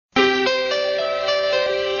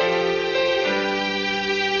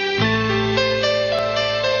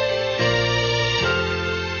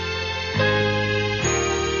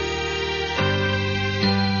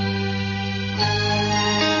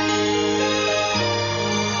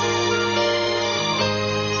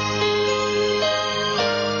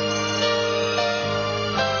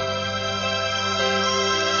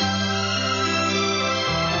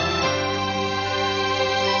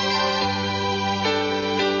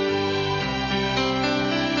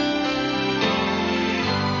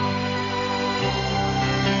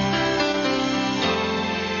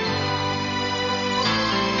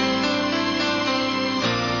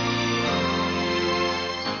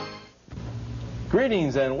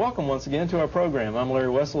Greetings and welcome once again to our program. I'm Larry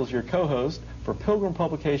Wessels, your co-host for Pilgrim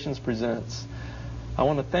Publications Presents. I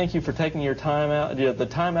want to thank you for taking your time out, the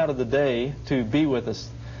time out of the day to be with us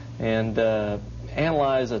and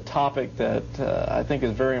analyze a topic that I think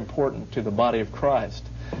is very important to the body of Christ.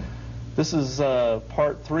 This is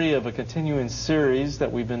part 3 of a continuing series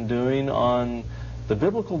that we've been doing on the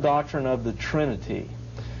biblical doctrine of the Trinity.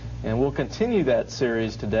 And we'll continue that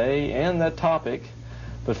series today and that topic.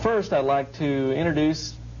 But first, I'd like to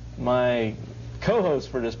introduce my co-host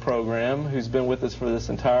for this program, who's been with us for this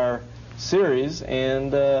entire series,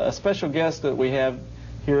 and a special guest that we have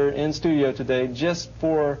here in studio today just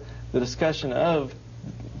for the discussion of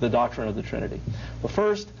the doctrine of the Trinity. But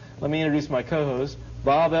first, let me introduce my co-host,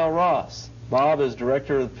 Bob L. Ross. Bob is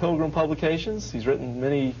director of Pilgrim Publications. He's written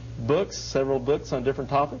many books, several books on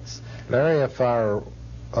different topics. Larry, if our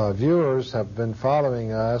viewers have been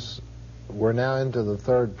following us, we're now into the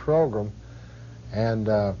 3rd program, and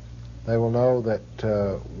they will know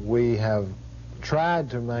that we have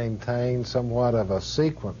tried to maintain somewhat of a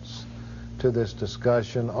sequence to this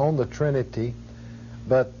discussion on the Trinity,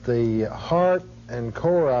 but the heart and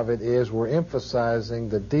core of it is we're emphasizing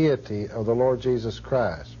the deity of the Lord Jesus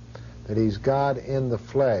Christ, that He's God in the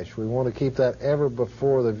flesh. We want to keep that ever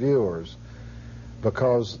before the viewers,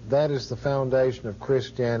 because that is the foundation of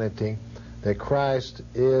Christianity, that Christ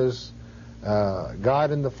is God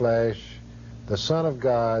in the flesh, the Son of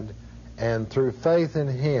God, and through faith in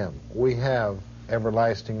Him we have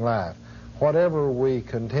everlasting life. Whatever we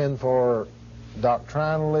contend for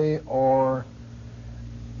doctrinally or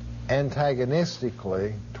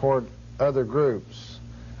antagonistically toward other groups,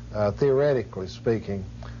 theoretically speaking,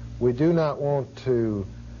 we do not want to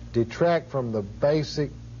detract from the basic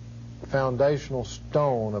foundational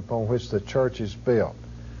stone upon which the church is built.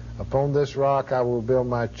 Upon this rock I will build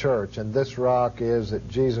my church, and this rock is that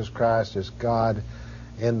Jesus Christ is God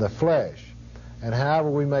in the flesh. And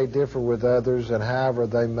however we may differ with others, and however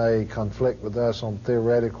they may conflict with us on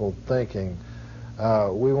theoretical thinking,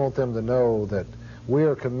 we want them to know that we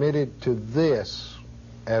are committed to this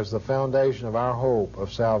as the foundation of our hope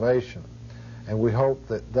of salvation. And we hope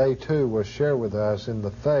that they too will share with us in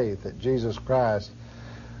the faith that Jesus Christ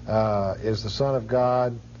is the Son of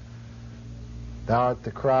God, Thou art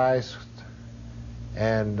the Christ,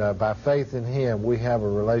 and by faith in Him we have a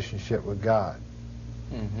relationship with God.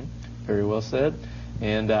 Mm-hmm. Very well said.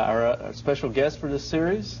 And our special guest for this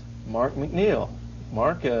series, Mark McNeil.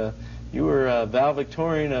 Mark, you were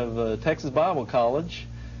valedictorian of Texas Bible College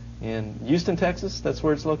in Houston, Texas. That's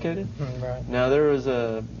where it's located. Right. Now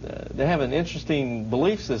they have an interesting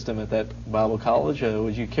belief system at that Bible college.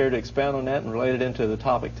 Would you care to expound on that and relate it into the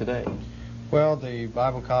topic today? Well, the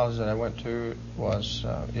Bible college that I went to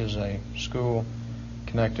is a school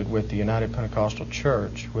connected with the United Pentecostal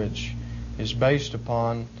Church, which is based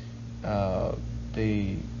upon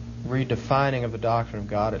the redefining of the doctrine of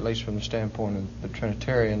God, at least from the standpoint of the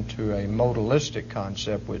Trinitarian, to a modalistic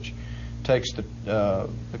concept, which takes the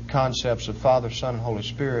concepts of Father, Son, and Holy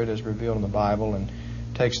Spirit as revealed in the Bible and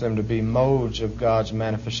takes them to be modes of God's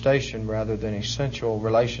manifestation rather than essential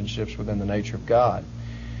relationships within the nature of God.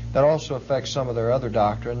 That also affects some of their other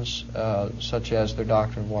doctrines, such as their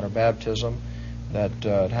doctrine of water baptism, that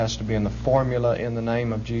it has to be in the formula in the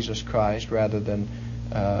name of Jesus Christ rather than,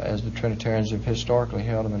 as the Trinitarians have historically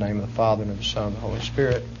held, in the name of the Father and of the Son and the Holy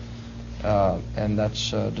Spirit. And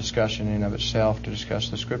that's a discussion in and of itself to discuss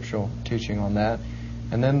the scriptural teaching on that.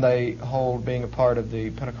 And then they hold, being a part of the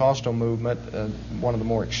Pentecostal movement, one of the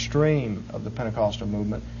more extreme of the Pentecostal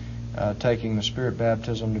movement, taking the Spirit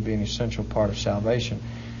baptism to be an essential part of salvation.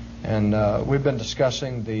 And we've been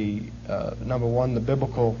discussing number one, the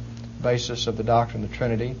biblical basis of the doctrine of the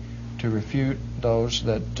Trinity, to refute those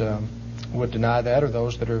that would deny that, or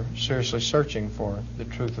those that are seriously searching for the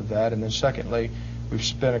truth of that. And then secondly, we've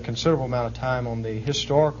spent a considerable amount of time on the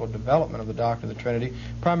historical development of the doctrine of the Trinity,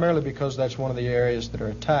 primarily because that's one of the areas that are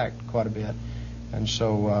attacked quite a bit. And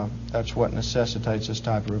so that's what necessitates this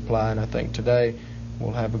type of reply. And I think today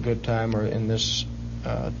we'll have a good time, or in this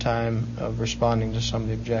time of responding to some of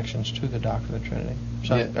the objections to the doctrine of the Trinity.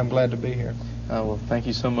 So yeah. I'm glad to be here. Well, thank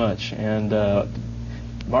you so much. And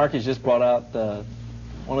Mark has just brought out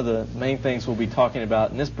one of the main things we'll be talking about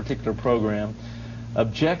in this particular program,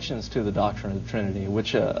 objections to the doctrine of the Trinity,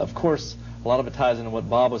 which, of course, a lot of it ties into what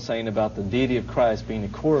Bob was saying about the deity of Christ being the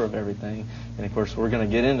core of everything. And, of course, we're going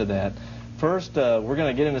to get into that. First, we're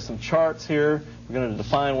going to get into some charts here. We're going to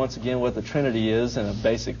define once again what the Trinity is in a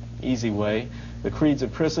basic, easy way. The creeds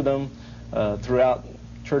of Christendom throughout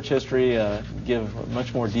church history give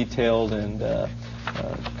much more detailed and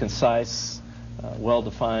concise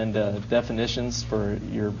well-defined definitions for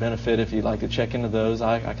your benefit if you'd like to check into those.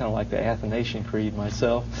 I kind of like the Athanasian Creed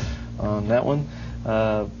myself on that one.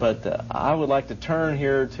 But I would like to turn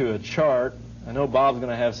here to a chart. I know Bob's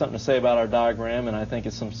going to have something to say about our diagram, and I think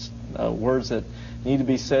it's some words that need to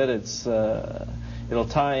be said. It'll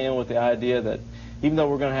tie in with the idea that even though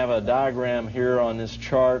we're going to have a diagram here on this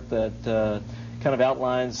chart that kind of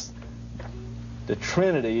outlines the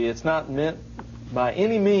Trinity, it's not meant by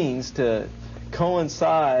any means to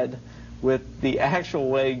coincide with the actual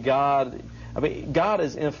way God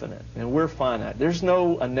is infinite and we're finite. There's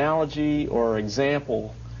no analogy or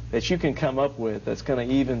example that you can come up with that's going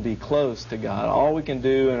to even be close to God. All we can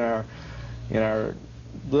do in our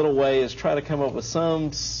little way is try to come up with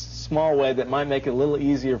some small way that might make it a little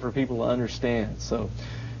easier for people to understand. So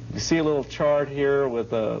you see a little chart here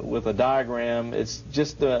with a diagram. It's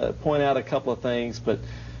just to point out a couple of things, but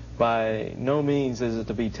by no means is it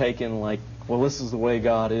to be taken like, well, this is the way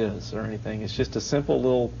God is or anything. It's just a simple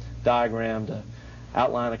little diagram to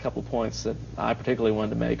outline a couple points that I particularly wanted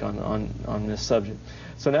to make on this subject.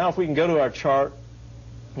 So now if we can go to our chart,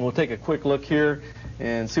 and we'll take a quick look here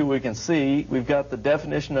and see what we can see. We've got the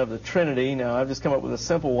definition of the Trinity. Now, I've just come up with a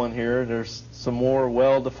simple one here. There's some more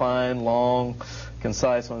well-defined, long,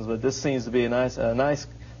 concise ones, but this seems to be a nice,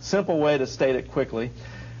 simple way to state it quickly.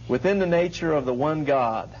 Within the nature of the one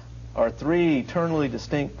God are three eternally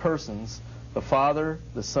distinct persons, the Father,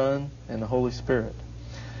 the Son, and the Holy Spirit.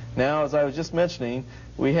 Now, as I was just mentioning,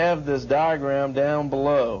 we have this diagram down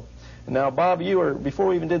below. Now, Bob, before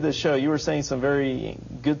we even did this show, you were saying some very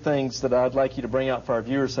good things that I'd like you to bring out for our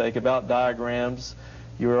viewers' sake about diagrams.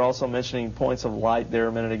 You were also mentioning points of light there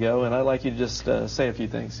a minute ago, and I'd like you to just say a few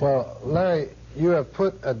things. Well, Larry, you have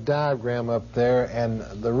put a diagram up there, and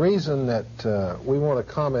the reason that we want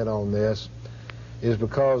to comment on this is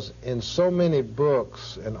because in so many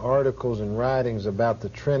books and articles and writings about the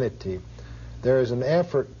Trinity, there is an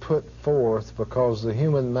effort put forth because the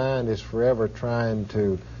human mind is forever trying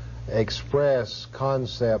to express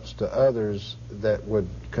concepts to others that would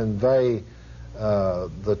convey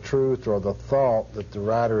the truth or the thought that the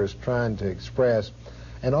writer is trying to express.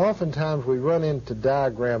 And oftentimes we run into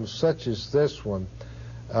diagrams such as this one.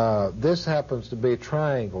 This happens to be a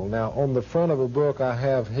triangle. Now, on the front of a book I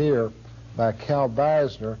have here by Cal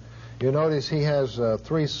Beisner, you notice he has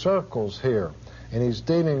three circles here, and he's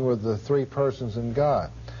dealing with the three persons in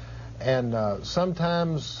God. And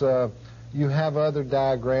sometimes you have other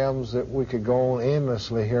diagrams that we could go on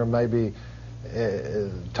endlessly here, maybe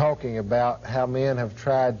talking about how men have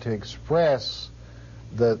tried to express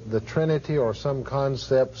the Trinity or some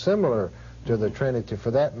concept similar to the Trinity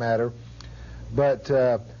for that matter. But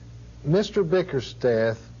Mr.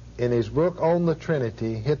 Bickersteth, in his book on the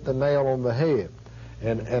Trinity, hit the nail on the head.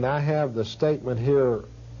 And I have the statement here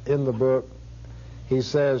in the book. He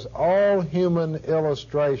says, all human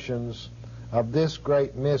illustrations of this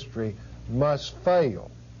great mystery must fail.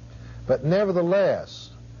 But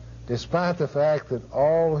nevertheless, despite the fact that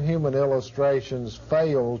all human illustrations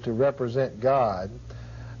fail to represent God,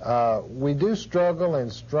 we do struggle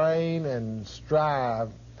and strain and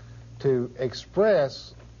strive to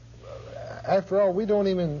express. After all, we don't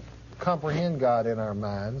even comprehend God in our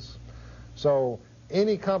minds. So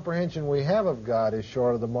any comprehension we have of God is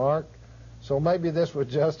short of the mark. So maybe this would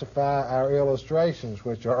justify our illustrations,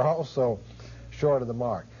 which are also short of the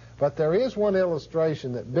mark. But there is one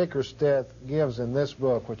illustration that Bickersteth gives in this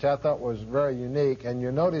book, which I thought was very unique. And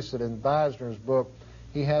you notice that in Beisner's book,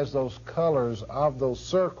 he has those colors of those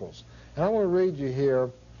circles. And I want to read you here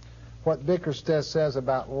what Bickersteth says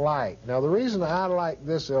about light. Now, the reason I like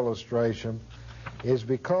this illustration is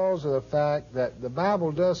because of the fact that the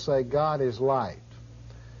Bible does say God is light.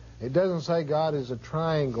 It doesn't say God is a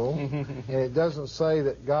triangle, and it doesn't say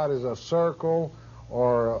that God is a circle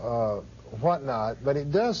or whatnot, but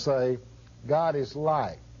it does say God is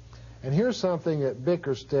light. And here's something that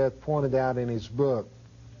Bickersteth pointed out in his book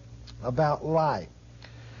about light.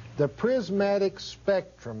 The prismatic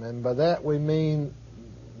spectrum, and by that we mean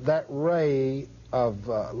that ray of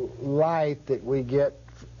light that we get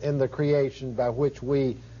in the creation by which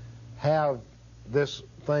we have this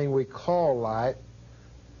thing we call light,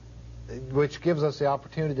 which gives us the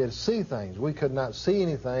opportunity to see things. We could not see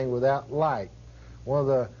anything without light. One of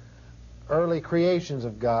the early creations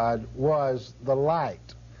of God was the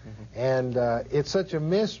light. And it's such a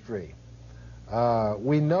mystery.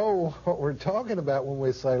 We know what we're talking about when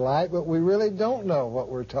we say light, but we really don't know what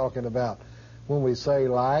we're talking about when we say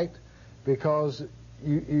light, because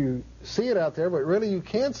you see it out there, but really you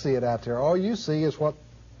can't see it out there. All you see is what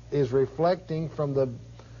is reflecting from the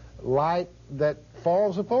light that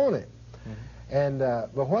falls upon it. And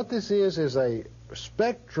but what this is a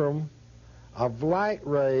spectrum of light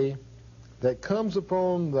ray that comes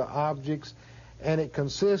upon the objects, and it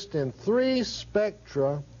consists in 3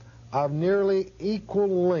 spectra of nearly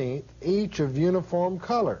equal length, each of uniform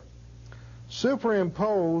color,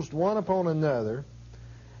 superimposed one upon another,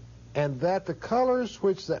 and that the colors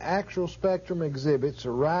which the actual spectrum exhibits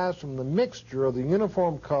arise from the mixture of the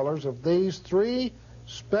uniform colors of these 3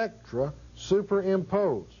 spectra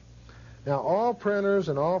superimposed. Now, all printers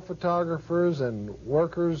and all photographers and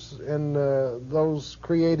workers in those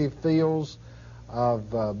creative fields of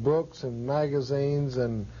books and magazines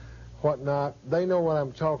and whatnot, they know what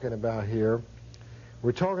I'm talking about here.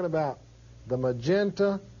 We're talking about the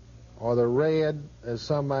magenta, or the red, as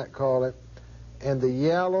some might call it, and the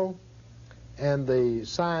yellow, and the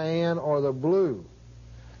cyan, or the blue,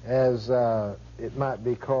 as it might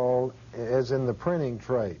be called, as in the printing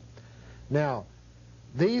trade. Now,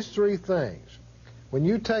 these 3 things, when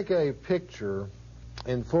you take a picture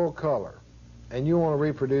in full color and you want to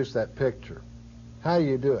reproduce that picture, how do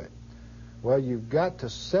you do it? Well, you've got to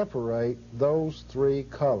separate those 3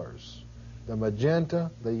 colors, the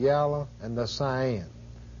magenta, the yellow, and the cyan,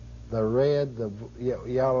 the red, the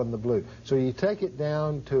yellow, and the blue. So you take it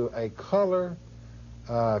down to a color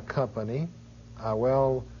company.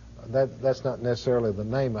 Well, that's not necessarily the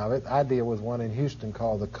name of it. I deal with one in Houston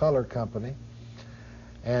called the Color Company.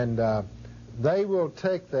 And they will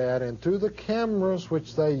take that, and through the cameras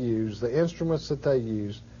which they use, the instruments that they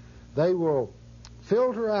use, they will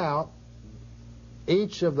filter out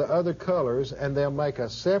each of the other colors, and they'll make a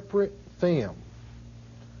separate film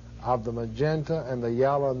of the magenta and the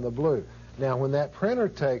yellow and the blue. Now, when that printer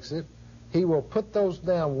takes it, he will put those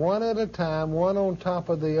down one at a time, one on top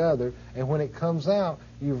of the other, and when it comes out,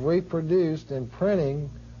 you've reproduced in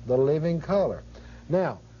printing the living color.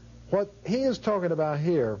 Now, what he is talking about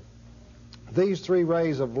here, these 3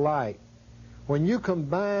 rays of light, when you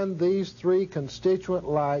combine these 3 constituent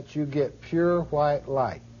lights, you get pure white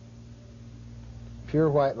light. Pure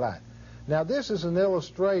white light. Now, this is an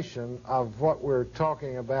illustration of what we're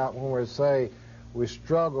talking about when we say we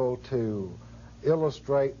struggle to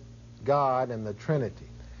illustrate God and the Trinity.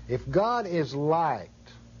 If God is light,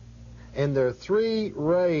 and there are 3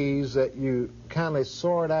 rays that you kind of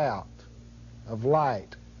sort out of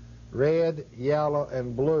light, red, yellow,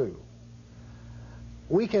 and blue,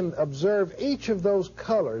 we can observe each of those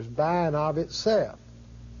colors by and of itself.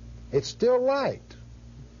 It's still light.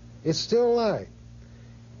 It's still light.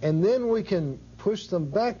 And then we can push them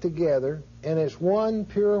back together, and it's one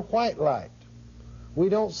pure white light. We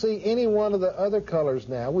don't see any one of the other colors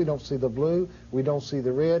now. We don't see the blue. We don't see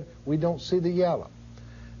the red. We don't see the yellow.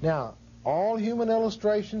 Now, all human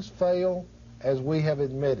illustrations fail, as we have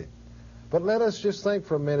admitted. But let us just think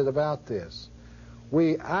for a minute about this.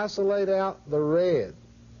 We isolate out the red,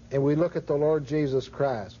 and we look at the Lord Jesus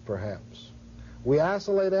Christ, perhaps. We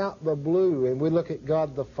isolate out the blue, and we look at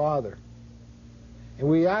God the Father. And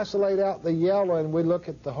we isolate out the yellow, and we look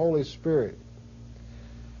at the Holy Spirit.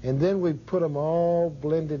 And then we put them all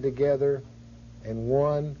blended together in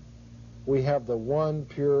one. We have the one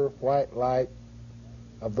pure white light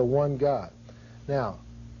of the one God. Now,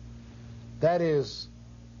 that is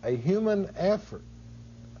a human effort.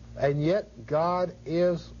 And yet God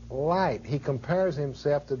is light. He compares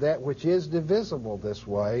himself to that which is divisible this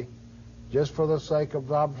way, just for the sake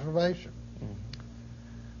of observation.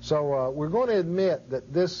 So we're going to admit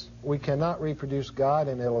that we cannot reproduce God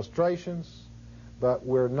in illustrations, but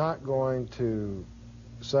we're not going to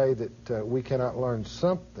say that we cannot learn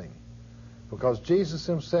something, because Jesus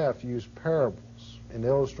himself used parables in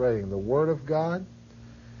illustrating the Word of God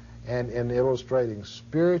and in illustrating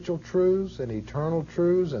spiritual truths and eternal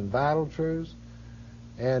truths and vital truths.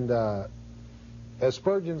 And as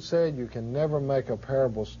Spurgeon said, you can never make a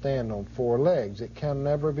parable stand on 4 legs. It can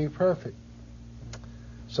never be perfect.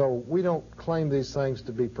 So we don't claim these things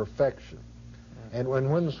to be perfection. And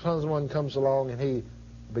when someone comes along and he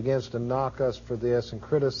begins to knock us for this and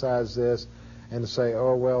criticize this and say,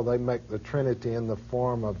 oh, well, they make the Trinity in the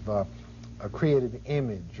form of a created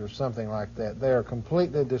image or something like that, they are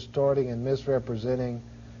completely distorting and misrepresenting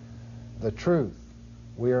the truth.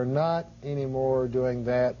 We are not anymore doing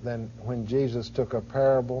that than when Jesus took a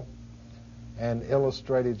parable and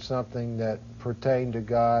illustrated something that pertained to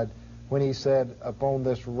God when he said, upon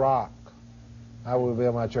this rock I will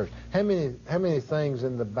build my church. How many things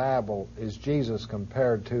in the Bible is Jesus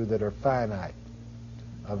compared to that are finite?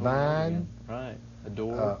 A vine, right? A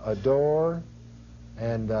door,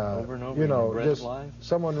 and over and over you know, bread just of life.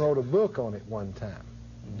 Someone wrote a book on it one time.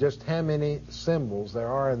 Just how many symbols there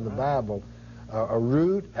are in the Bible. A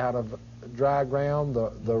root out of dry ground,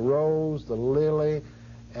 the rose, the lily,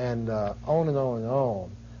 and on and on and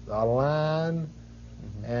on. A line,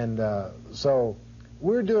 and so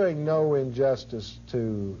we're doing no injustice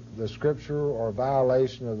to the Scripture or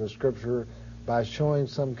violation of the Scripture by showing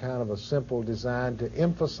some kind of a simple design to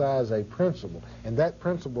emphasize a principle. And that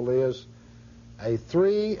principle is a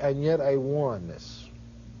three and yet a oneness.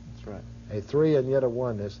 That's right. A three and yet a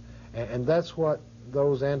oneness. And that's what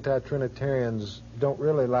those anti-Trinitarians don't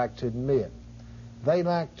really like to admit. They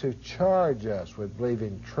like to charge us with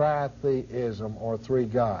believing tritheism or three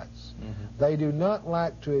gods. They do not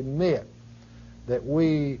like to admit that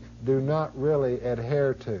we do not really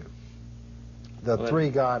adhere to the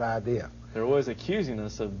three-God idea. They're always accusing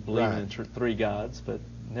us of believing in three gods, but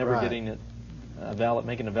never getting it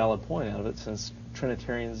making a valid point out of it, since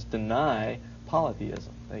Trinitarians deny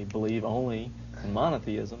polytheism. They believe only in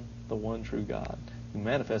monotheism, the one true God, who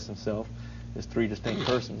manifests himself as three distinct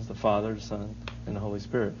persons, the Father, the Son, and the Holy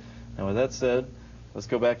Spirit. Now, with that said, let's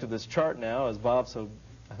go back to this chart now, as Bob so,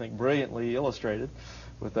 I think, brilliantly illustrated,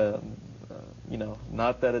 with a,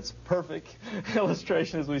 not that it's perfect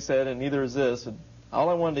illustration, as we said, and neither is this. All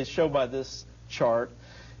I wanted to show by this chart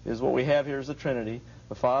is what we have here is the Trinity,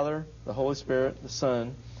 the Father, the Holy Spirit, the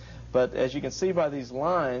Son. But as you can see by these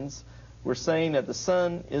lines, we're saying that the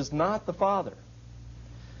Son is not the Father.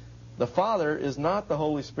 The Father is not the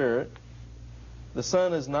Holy Spirit. The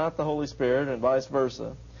Son is not the Holy Spirit, and vice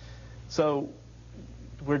versa. So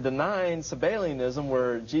we're denying Sabellianism,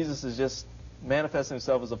 where Jesus is just manifesting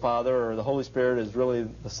himself as the Father, or the Holy Spirit is really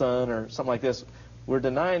the Son, or something like this. We're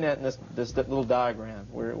denying that in this little diagram.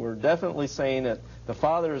 We're definitely saying that the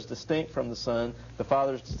Father is distinct from the Son, the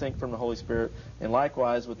Father is distinct from the Holy Spirit, and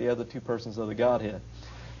likewise with the other two persons of the Godhead.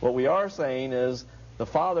 What we are saying is the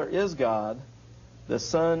Father is God, the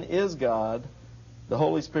Son is God, the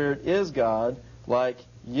Holy Spirit is God. Like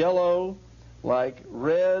yellow, like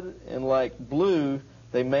red, and like blue,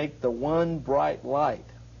 they make the one bright light,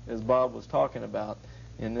 as Bob was talking about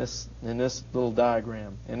in this little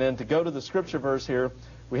diagram. And then to go to the scripture verse here,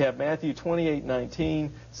 we have Matthew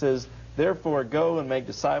 28:19 says, "Therefore go and make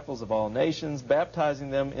disciples of all nations, baptizing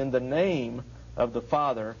them in the name of the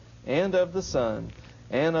Father and of the Son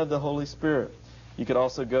and of the Holy Spirit." You could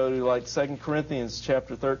also go to like 2 Corinthians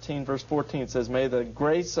chapter 13, verse 14. It says, "May the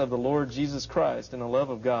grace of the Lord Jesus Christ and the love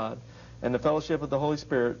of God and the fellowship of the Holy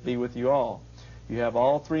Spirit be with you all." You have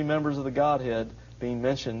all three members of the Godhead being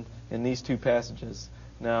mentioned in these two passages.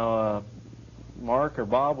 Now, Mark or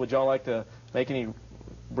Bob, would y'all like to make any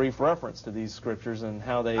brief reference to these scriptures and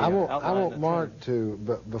how they outline I want Mark to,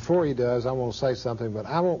 but before he does, I want to say something, but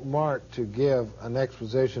I want Mark to give an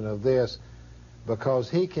exposition of this,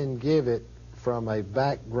 because he can give it from a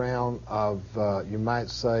background of, you might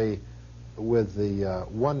say, with the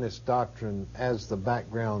oneness doctrine as the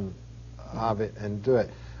background of it, and do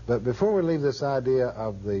it. But before we leave this idea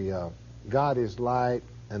of the God is light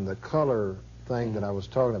and the color thing that I was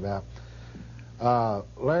talking about,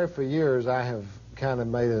 Larry, for years I have kind of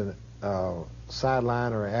made a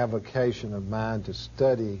sideline or avocation of mine to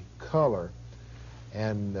study color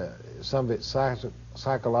and some of its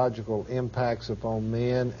psychological impacts upon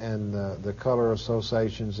men, and the color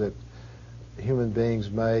associations that human beings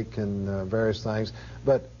make, and various things.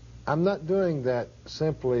 But I'm not doing that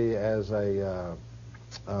simply as a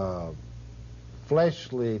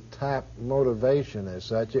fleshly type motivation as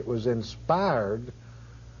such. It was inspired,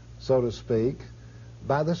 so to speak,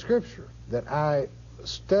 by the Scripture, that I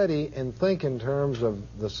study and think in terms of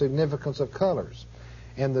the significance of colors.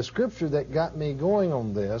 And the Scripture that got me going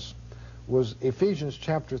on this was Ephesians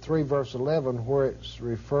chapter 3, verse 11, where it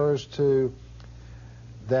refers to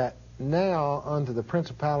that now unto the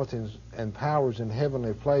principalities and powers in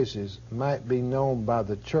heavenly places might be known by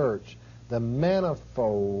the church the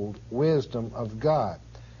manifold wisdom of God.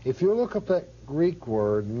 If you look up that Greek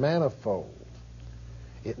word, manifold,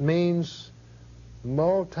 it means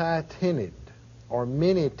multi-tinted or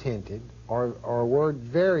many-tinted, or word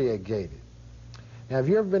variegated. Now, have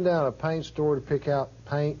you ever been down to a paint store to pick out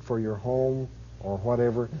paint for your home or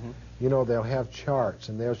whatever? You know, they'll have charts,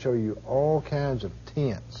 and they'll show you all kinds of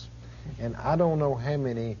tints. And I don't know how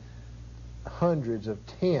many hundreds of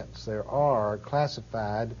tints there are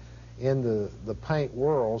classified in the paint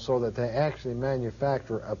world, so that they actually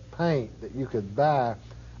manufacture a paint that you could buy,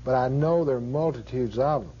 but I know there are multitudes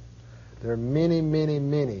of them. There are many, many,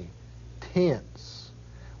 many tints.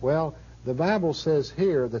 Well, the Bible says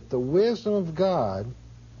here that the wisdom of God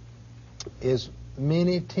is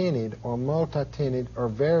many-tinted or multi-tinted or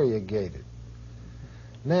variegated.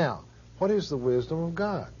 Now, what is the wisdom of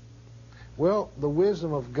God? Well, the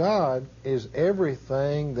wisdom of God is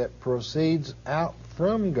everything that proceeds out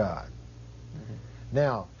from God.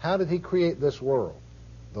 Now, how did he create this world?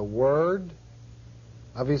 the word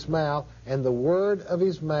of his mouth, and the word of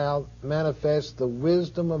his mouth manifests the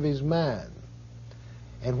wisdom of his mind.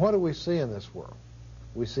 And what do we see in this world?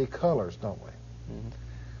 We see colors, don't we? Mm-hmm.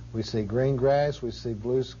 We see green grass, we see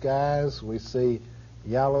blue skies, we see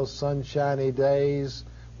yellow sunshiny days,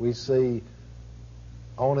 we see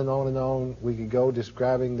on and on and on. We could go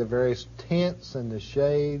describing the various tints and the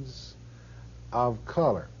shades of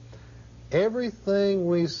color. Everything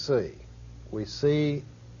we see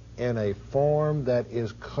in a form that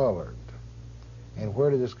is colored. And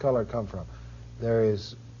where did this color come from? There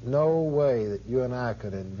is no way that you and I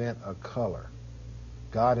could invent a color.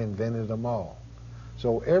 God invented them all.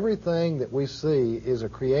 So everything that we see is a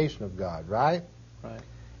creation of God, right? Right.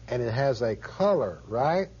 And it has a color,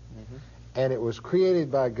 right? Mm-hmm. And it was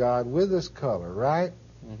created by God with this color, right?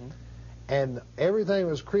 Mm-hmm. And everything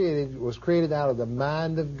was created out of the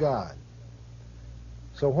mind of God.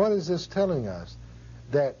 So what is this telling us?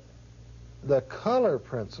 That the color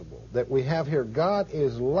principle that we have here, God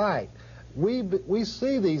is light. We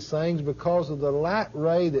see these things because of the light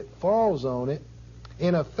ray that falls on it.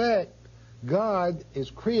 In effect, God is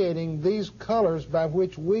creating these colors by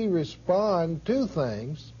which we respond to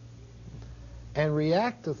things and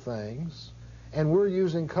react to things, and we're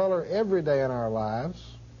using color every day in our lives.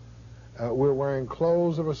 We're wearing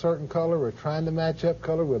clothes of a certain color, we're trying to match up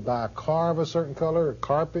color, we buy a car of a certain color, a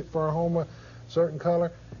carpet for our home a certain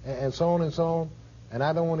color, and so on and so on. And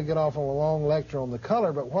I don't want to get off on a long lecture on the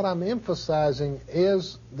color, but what I'm emphasizing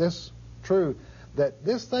is this truth, that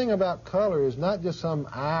this thing about color is not just some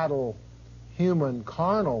idle human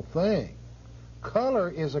carnal thing. Color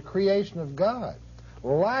is a creation of God.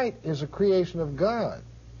 Light is a creation of God.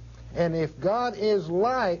 And if God is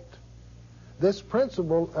light, this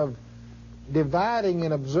principle of dividing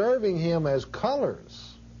and observing him as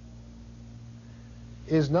colors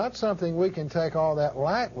is not something we can take all that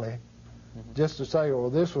lightly, just to say, well,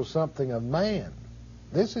 this was something of man.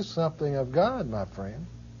 This is something of God, my friend.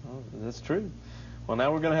 Oh, that's true. Well,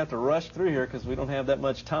 now we're going to have to rush through here because we don't have that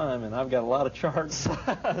much time, and I've got a lot of charts,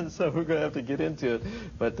 so we're going to have to get into it.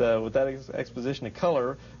 But with that exposition of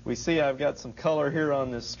color, we see I've got some color here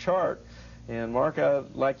on this chart. And Mark,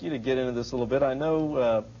 I'd like you to get into this a little bit. I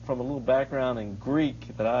know from a little background in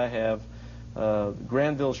Greek that I have,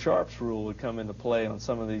 Granville-Sharp's rule would come into play on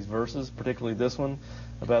some of these verses, particularly this one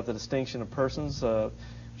about the distinction of persons. Would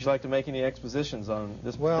you like to make any expositions on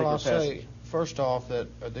this particular passage? Well, I'll say, first off,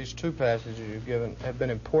 that these two passages you've given have been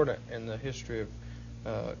important in the history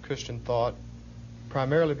of Christian thought,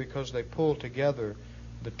 primarily because they pull together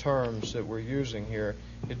the terms that we're using here.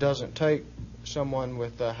 It doesn't take someone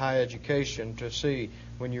with a high education to see,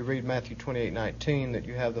 when you read Matthew 28:19, that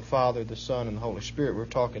you have the Father, the Son, and the Holy Spirit. We were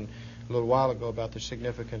talking a little while ago about the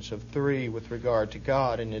significance of three with regard to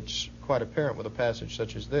God, and it's quite apparent with a passage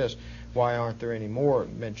such as this. Why aren't there any more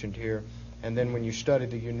mentioned here? And then when you study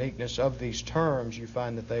the uniqueness of these terms, you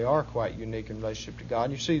find that they are quite unique in relationship to God.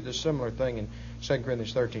 And you see the similar thing in 2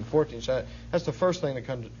 Corinthians 13:14. So that's the first thing that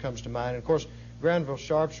comes to mind. And of course,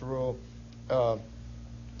 Granville-Sharp's rule,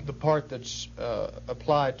 the part that's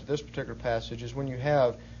applied to this particular passage is when you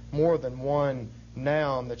have more than one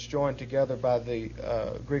noun that's joined together by the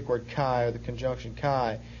Greek word kai, or the conjunction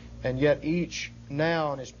kai, and yet each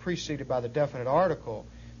noun is preceded by the definite article,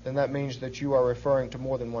 then that means that you are referring to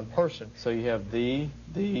more than one person. So you have the,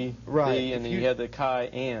 right. and then you have the kai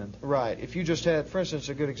and. Right. If you just had, for instance,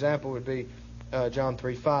 a good example would be John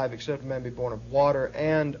 3:5, except a man be born of water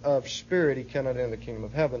and of spirit, he cannot enter the kingdom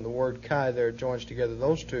of heaven. The word kai there joins together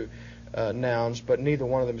those two nouns, but neither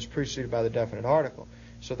one of them is preceded by the definite article.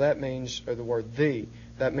 So that means, or the word the,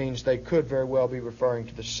 that means they could very well be referring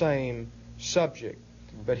to the same subject.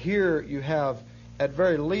 But here you have, at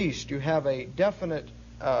very least, you have a definite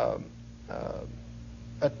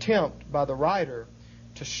attempt by the writer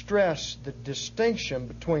to stress the distinction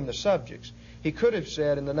between the subjects. He could have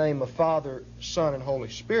said, in the name of Father, Son, and Holy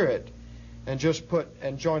Spirit, and just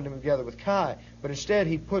joined them together with kai. But instead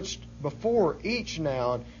he puts before each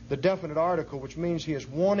noun the definite article, which means he is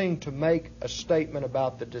wanting to make a statement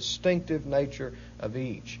about the distinctive nature of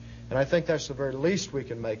each. And I think that's the very least we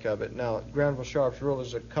can make of it. Now, Granville-Sharp's rule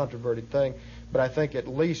is a controverted thing, but I think at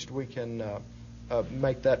least we can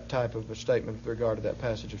make that type of a statement with regard to that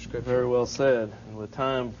passage of Scripture. Very well said. And with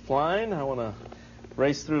time flying, I want to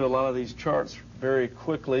race through a lot of these charts very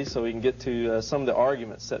quickly so we can get to some of the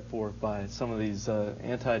arguments set forth by some of these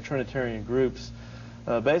anti-Trinitarian groups.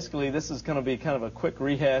 Basically, this is going to be kind of a quick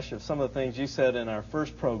rehash of some of the things you said in our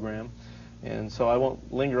first program, and so I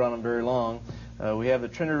won't linger on them very long. We have the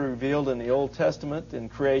Trinity revealed in the Old Testament in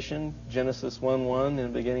creation, Genesis 1:1, in the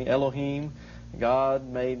beginning, Elohim, God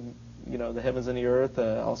made the heavens and the earth.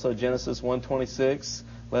 Also Genesis 1:26,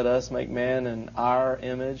 let us make man in our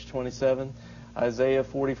image, 27. Isaiah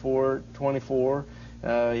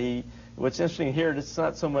 44:24. What's interesting here, it's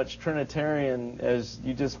not so much Trinitarian as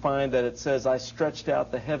you just find that it says, I stretched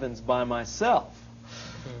out the heavens by myself.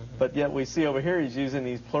 Mm-hmm. But yet we see over here he's using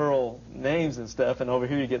these plural names and stuff, and over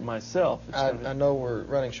here you get myself. I know we're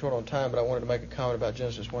running short on time, but I wanted to make a comment about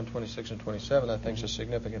Genesis 1:26 and 27 that I think is a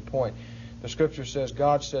significant point. The Scripture says,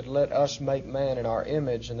 God said, let us make man in our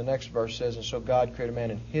image, and the next verse says, and so God created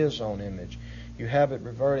man in His own image. You have it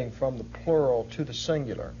reverting from the plural to the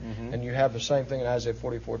singular. Mm-hmm. And you have the same thing in Isaiah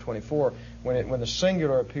 44:24. When the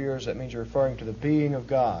singular appears, that means you're referring to the being of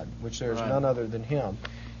God, which there is none other than Him.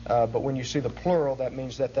 But when you see the plural, that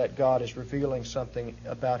means that God is revealing something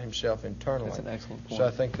about Himself internally. That's an excellent point. So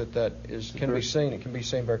I think that can be seen. It can be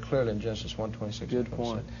seen very clearly in Genesis 1:26. Good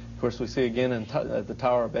point. Of course, we see again at the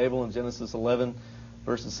Tower of Babel in Genesis 11,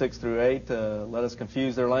 verses 6 through 8. Let us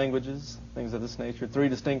confuse their languages, things of this nature. 3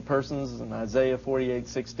 distinct persons in Isaiah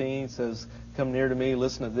 48:16 says, come near to me,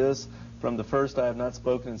 listen to this. From the first I have not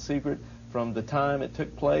spoken in secret. From the time it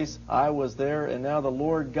took place, I was there, and now the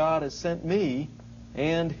Lord God has sent me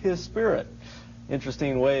and His Spirit.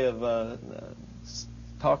 Interesting way of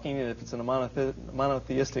talking if it's in a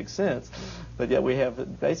monotheistic sense, but yet we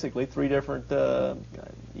have basically 3 different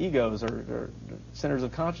egos or centers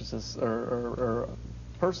of consciousness or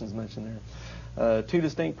persons mentioned there. 2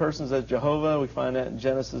 distinct persons as Jehovah. We find that in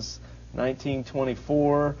Genesis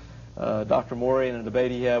 19:24. Dr. Morey, in a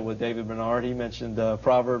debate he had with David Bernard, he mentioned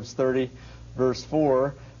Proverbs 30, verse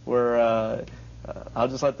 4, where I'll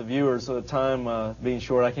just let the viewers, at the time being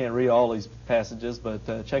short, I can't read all these passages,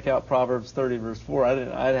 but check out Proverbs 30, verse 4.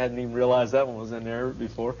 I hadn't even realized that one was in there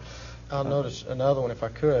before. I'll notice another one if I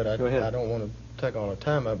could. Go ahead. I don't want to take all the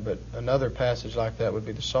time up, but another passage like that would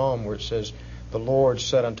be the Psalm where it says, the Lord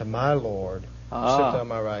said unto my Lord, sit on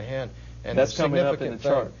my right hand. And that's coming up in the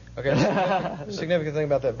chart. Okay, the significant thing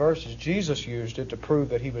about that verse is Jesus used it to prove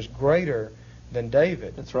that He was greater than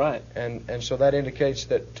David. That's right. And so that indicates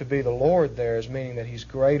that to be the Lord there is meaning that He's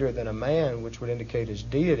greater than a man, which would indicate His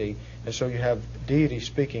deity. And so you have deity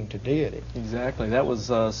speaking to deity. Exactly. That was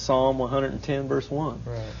Psalm 110, verse 1.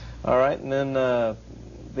 Right. All right, and then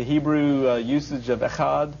the Hebrew usage of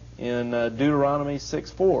echad in Deuteronomy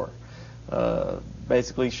 6:4,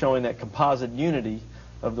 basically showing that composite unity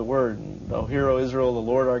of the word. O hear, O Israel, the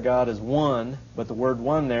Lord our God is one, but the word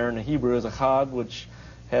one there in the Hebrew is echad, which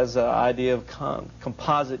has an idea of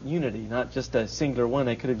composite unity, not just a singular one.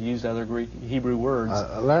 They could have used other Greek Hebrew words.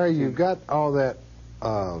 Larry, you've got all that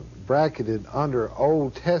bracketed under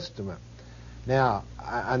Old Testament. Now,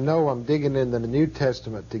 I know I'm digging into the New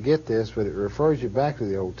Testament to get this, but it refers you back to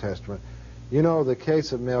the Old Testament. You know the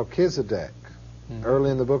case of Melchizedek,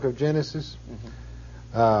 early in the book of Genesis?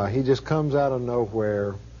 Mm-hmm. He just comes out of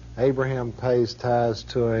nowhere. Abraham pays tithes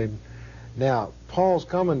to him. Now, Paul's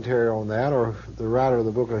commentary on that, or the writer of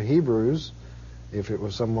the book of Hebrews, if it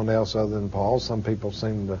was someone else other than Paul, some people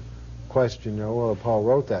seem to question, whether Paul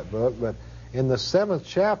wrote that book, but in the 7th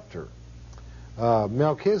chapter,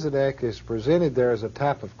 Melchizedek is presented there as a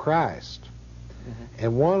type of Christ. Mm-hmm.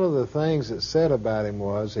 And one of the things that's said about him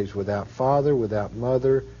was he's without father, without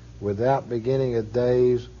mother, without beginning of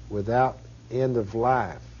days, without end of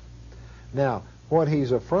life. Now, what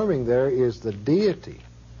he's affirming there is the deity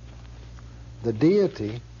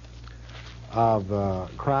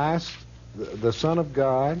of Christ, the Son of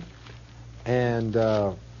God, and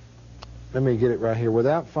let me get it right here,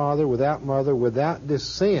 without father, without mother, without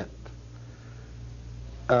descent,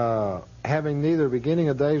 having neither beginning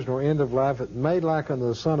of days nor end of life, made like unto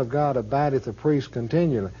the Son of God, abideth the priest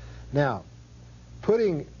continually. Now,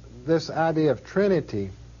 putting this idea of Trinity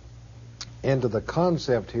into the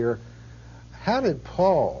concept here, how did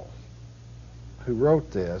Paul, who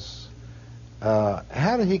wrote this,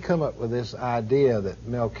 how did he come up with this idea that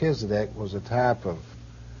Melchizedek was a type of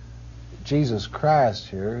Jesus Christ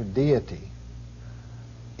here, deity?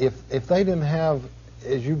 If they didn't have,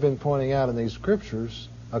 as you've been pointing out in these scriptures,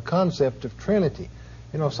 a concept of Trinity.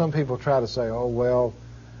 Some people try to say, oh, well,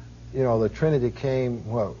 the Trinity came,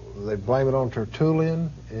 they blame it on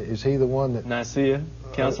Tertullian. Is he the one that... Nicaea,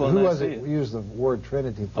 Council of Nicaea. Who was it who used the word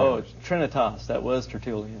Trinity first? Oh, Trinitas, that was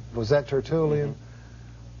Tertullian. Was that Tertullian?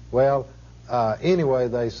 Mm-hmm. Well, anyway,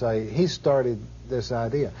 they say he started this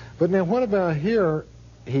idea. But now what about here?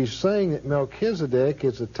 He's saying that Melchizedek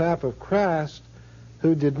is a type of Christ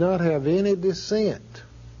who did not have any descent.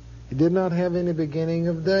 He did not have any beginning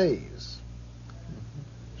of days.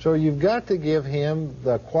 So you've got to give him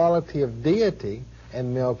the quality of deity,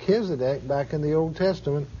 and Melchizedek back in the Old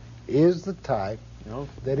Testament is the type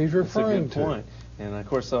that he's referring to. That's a good point. And, of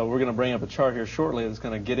course, we're going to bring up a chart here shortly that's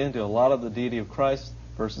going to get into a lot of the deity of Christ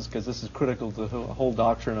verses, because this is critical to the whole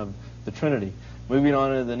doctrine of the Trinity. Moving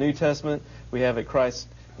on into the New Testament, we have at Christ's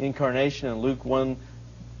incarnation in Luke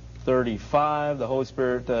 1:35. The Holy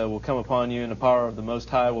Spirit will come upon you, and the power of the Most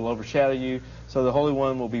High will overshadow you. So the Holy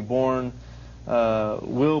One will be born,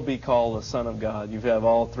 will be called the Son of God. You have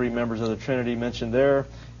all three members of the Trinity mentioned there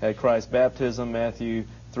at Christ's baptism, Matthew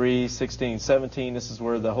 3:16, 17. This is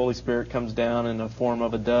where the Holy Spirit comes down in the form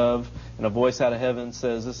of a dove, and a voice out of heaven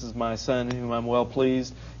says, "This is my Son, whom I'm well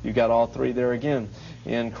pleased." You've got all three there again.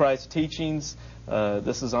 In Christ's teachings,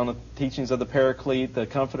 this is on the teachings of the Paraclete, the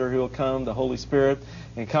Comforter who will come, the Holy Spirit.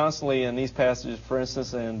 And constantly in these passages, for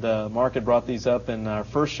instance, and Mark had brought these up in our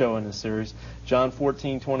first show in this series, John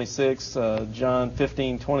 14:26, John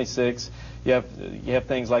 15:26. You have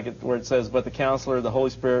things like it where it says, "But the Counselor, the Holy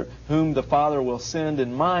Spirit, whom the Father will send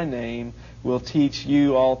in my name, will teach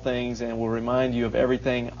you all things and will remind you of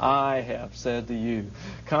everything I have said to you."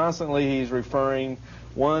 Constantly he's referring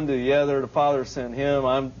one to the other. The Father sent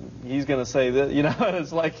him. He's going to say that.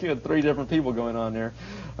 It's like you had three different people going on there.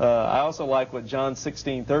 I also like what John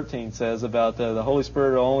 16:13 says about the Holy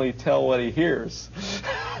Spirit will only tell what he hears,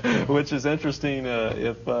 which is interesting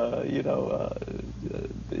if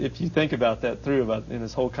you think about that through in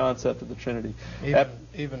this whole concept of the Trinity.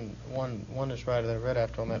 Even one that's right that I read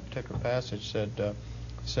after on that particular passage said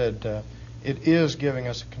it is giving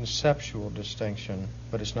us a conceptual distinction,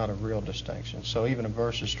 but it's not a real distinction. So even a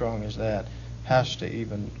verse as strong as that has to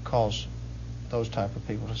even cause those type of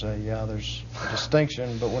people to say, yeah, there's a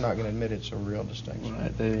distinction, but we're not going to admit it's a real distinction.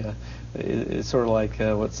 Right. It's sort of like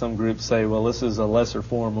what some groups say, well, this is a lesser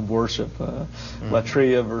form of worship,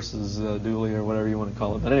 latria versus dulia, or whatever you want to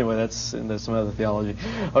call it. But anyway, there's some other theology.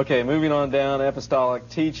 Okay, moving on down, apostolic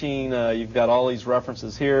teaching. You've got all these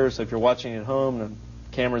references here, so if you're watching at home, the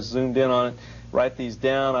camera's zoomed in on it, write these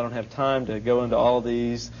down. I don't have time to go into all of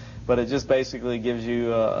these, but it just basically gives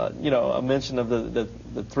you, a mention of the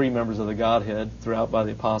three members of the Godhead throughout by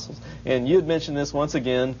the apostles. And you had mentioned this once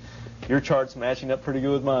again. Your chart's matching up pretty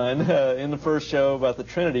good with mine. In the first show about the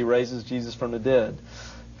Trinity raises Jesus from the dead.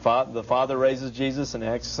 The Father raises Jesus in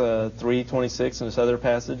Acts 3:26 in this other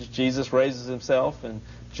passage. Jesus raises himself in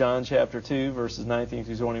John chapter 2, verses 19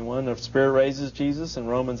 through 21. The Spirit raises Jesus in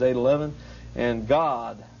Romans 8:11. And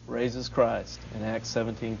God raises Christ in Acts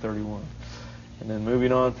 17:31. And then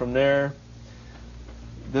moving on from there,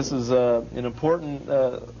 this is an important.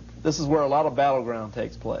 This is where a lot of battleground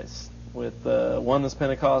takes place with oneness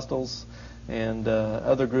Pentecostals and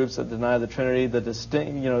other groups that deny the Trinity. That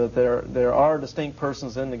there are distinct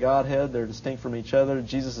persons in the Godhead. They're distinct from each other.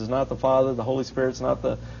 Jesus is not the Father. The Holy Spirit's not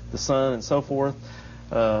the Son, and so forth.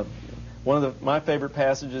 One of my favorite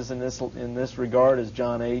passages in this regard is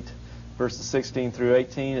John 8. Verses 16 through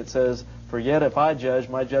 18, it says, "For yet if I judge,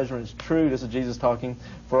 my judgment is true." This is Jesus talking.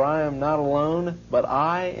 "For I am not alone, but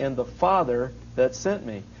I and the Father that sent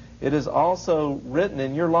me. It is also written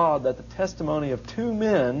in your law that the testimony of two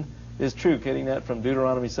men is true." Getting that from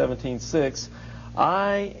Deuteronomy 17:6.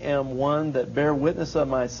 "I am one that bear witness of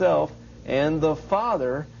myself, and the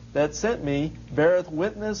Father that sent me beareth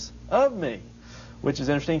witness of me." Which is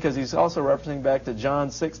interesting because he's also referencing back to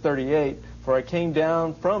John 6:38. "For I came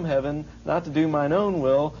down from heaven not to do mine own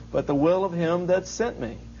will, but the will of him that sent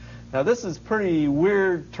me." Now this is pretty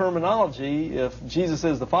weird terminology if Jesus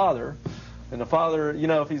is the Father, and the Father,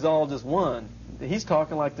 if he's all just one. He's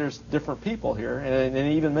talking like there's different people here, and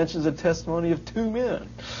he even mentions a testimony of two men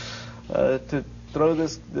to throw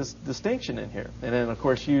this distinction in here. And then, of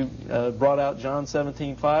course, you brought out John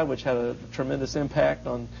 17:5, which had a tremendous impact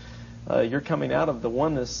on your coming out of the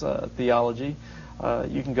oneness theology.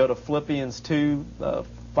 You can go to Philippians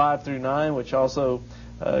 2:5 through 9, which also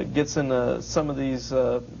gets into some of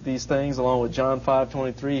these things, along with John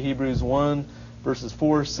 5:23, Hebrews 1 verses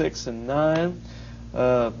 4, 6, and 9.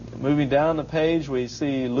 Moving down the page, we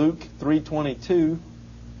see Luke 3:22,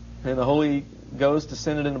 and the Holy Ghost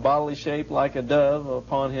descended in a bodily shape like a dove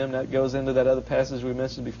upon him. That goes into that other passage we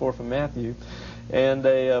mentioned before from Matthew. And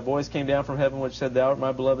a voice came down from heaven which said, "Thou art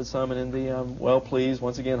my beloved Son, and in thee I'm well pleased."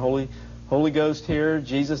 Once again, Holy Ghost here,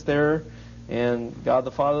 Jesus there, and God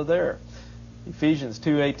the Father there. Ephesians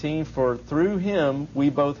 2:18, "For through him we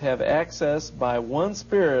both have access by one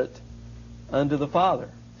Spirit unto the Father."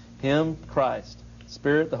 Him, Christ.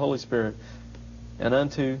 Spirit, the Holy Spirit. And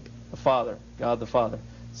unto the Father, God the Father.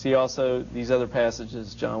 See also these other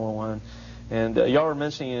passages, John 1:1. And y'all were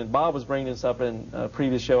mentioning, and Bob was bringing this up in a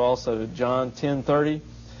previous show also, John 10:30.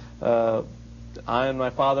 "I and my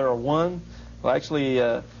Father are one." Well, actually,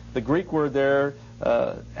 the Greek word there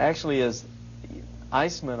actually is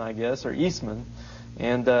eisman, I guess, or eisman.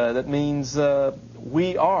 And that means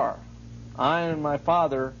we are. I and my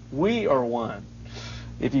Father, we are one.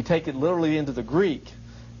 If you take it literally into the Greek,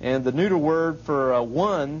 and the neuter word for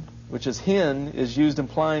one, which is hen, is used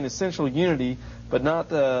implying essential unity, but not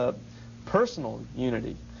personal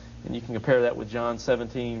unity. And you can compare that with John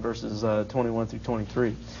 17, verses 21 through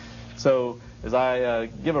 23. So as I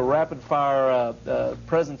give a rapid-fire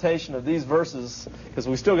presentation of these verses, because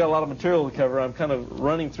we still got a lot of material to cover, I'm kind of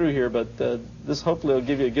running through here, but this hopefully will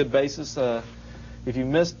give you a good basis. If you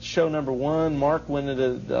missed show number 1, Mark went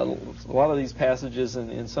into a lot of these passages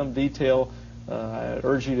in some detail. I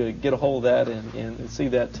urge you to get a hold of that and see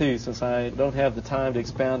that too, since I don't have the time to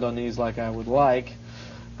expound on these like I would like.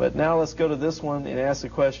 But now let's go to this one and ask the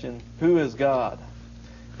question, who is God?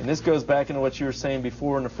 And this goes back into what you were saying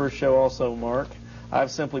before in the first show also, Mark. I've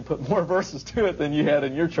simply put more verses to it than you had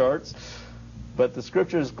in your charts. But the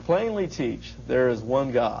Scriptures plainly teach there is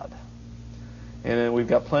one God. And then we've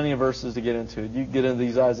got plenty of verses to get into. You get into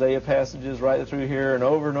these Isaiah passages right through here, and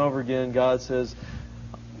over again, God says,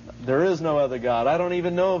 there is no other God. I don't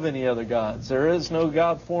even know of any other gods. There is no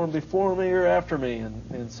God formed before me or after me,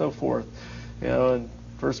 and so forth. You know, in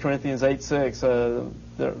 1 Corinthians 8:6,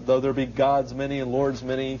 though there be gods many and lords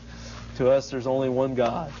many, to us there's only one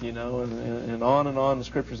God, you know, and on the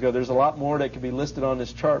Scriptures go. There's a lot more that could be listed on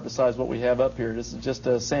this chart besides what we have up here. This is just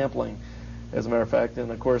a sampling, as a matter of fact.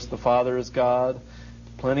 And, of course, the Father is God.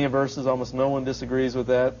 Plenty of verses. Almost no one disagrees with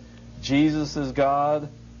that. Jesus is God.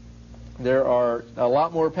 There are a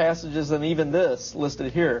lot more passages than even this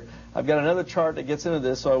listed here. I've got another chart that gets into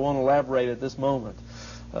this, so I won't elaborate at this moment.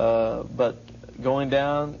 But going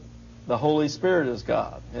down, the Holy Spirit is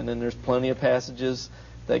God. And then there's plenty of passages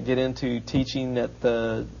that get into teaching that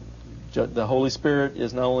the Holy Spirit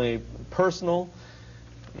is not only personal,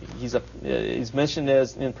 he's mentioned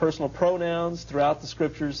as in personal pronouns throughout the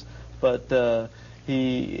Scriptures, but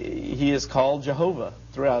he is called Jehovah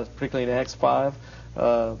throughout, particularly in Acts 5.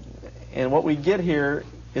 And what we get here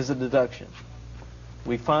is a deduction.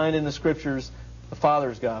 We find in the Scriptures the Father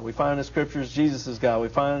is God. We find in the Scriptures Jesus is God. We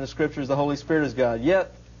find in the Scriptures the Holy Spirit is God.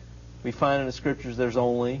 Yet, we find in the Scriptures there's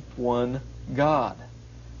only one God,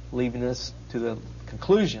 leaving us to the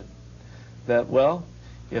conclusion that, well,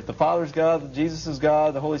 if the Father is God, Jesus is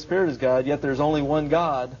God, the Holy Spirit is God, yet there's only one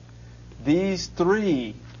God, these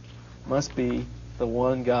three must be the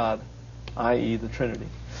one God, i.e. the Trinity.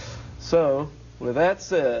 So, with that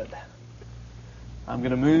said, I'm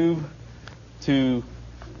going to move to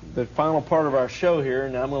the final part of our show here,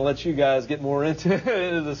 and I'm going to let you guys get more into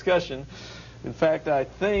the discussion. In fact, I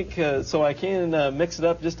think, so I can mix it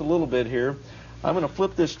up just a little bit here, I'm going to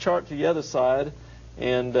flip this chart to the other side,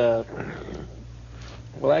 and,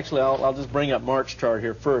 well, actually, I'll just bring up Mark's chart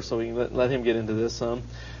here first so we can let him get into this some.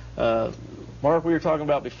 Mark, we were talking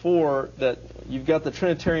about before that you've got the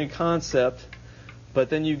Trinitarian concept, but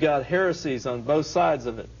then you've got heresies on both sides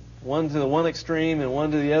of it, one to the one extreme and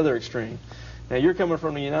one to the other extreme. Now, you're coming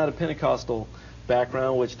from the United Pentecostal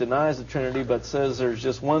background, which denies the Trinity, but says there's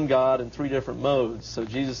just one God in three different modes. So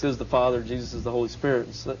Jesus is the Father, Jesus is the Holy Spirit,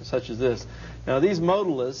 and such as this. Now, these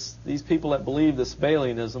modalists, these people that believe this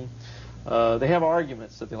Sabellianism, they have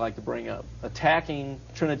arguments that they like to bring up, attacking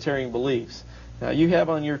Trinitarian beliefs. Now, you have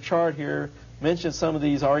on your chart here mentioned some of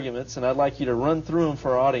these arguments, and I'd like you to run through them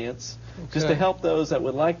for our audience, just to help those that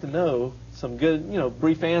would like to know some good,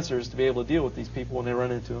 brief answers to be able to deal with these people when they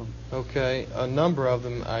run into them. Okay, a number of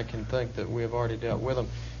them I can think that we have already dealt with them,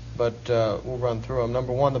 but we'll run through them.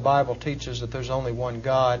 Number one, the Bible teaches that there's only one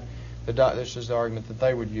God. This is the argument that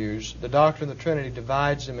they would use. The doctrine of the Trinity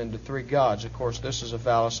divides them into three gods. Of course, this is a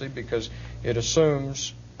fallacy because it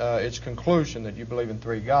assumes its conclusion that you believe in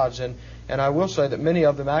three gods. And I will say that many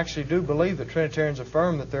of them actually do believe that Trinitarians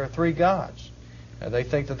affirm that there are three gods. They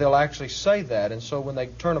think that they'll actually say that. And so when they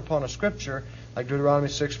turn upon a Scripture, like Deuteronomy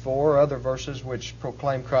 6:4 or other verses which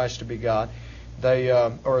proclaim Christ to be God, there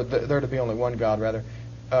to be only one God, rather,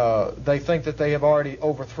 they think that they have already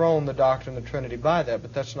overthrown the doctrine of the Trinity by that,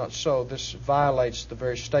 but that's not so. This violates the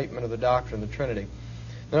very statement of the doctrine of the Trinity.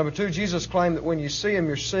 Number two, Jesus claimed that when you see Him,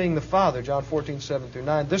 you're seeing the Father, John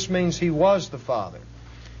 14:7-9. This means He was the Father.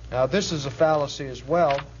 Now, this is a fallacy as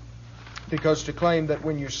well, because to claim that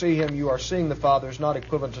when you see Him, you are seeing the Father is not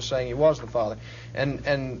equivalent to saying He was the Father.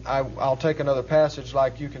 And I'll take another passage,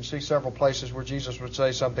 like you can see several places where Jesus would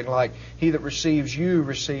say something like, "He that receives you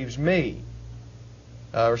receives me,"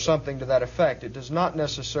 or something to that effect. It does not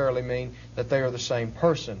necessarily mean that they are the same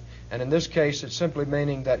person. And in this case, it's simply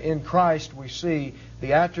meaning that in Christ we see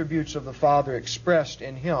the attributes of the Father expressed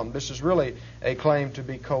in Him. This is really a claim to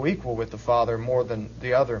be co-equal with the Father more than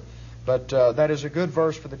the other. But that is a good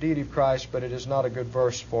verse for the deity of Christ, but it is not a good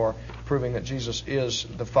verse for proving that Jesus is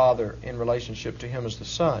the Father in relationship to Him as the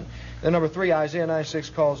Son. Then number 3, Isaiah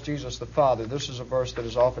 9:6 calls Jesus the Father. This is a verse that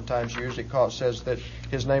is oftentimes used. It says that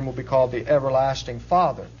His name will be called the Everlasting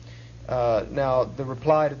Father. Now, the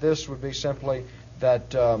reply to this would be simply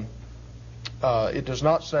that it does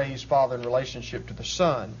not say He's Father in relationship to the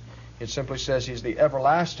Son. It simply says He's the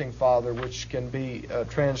everlasting Father, which can be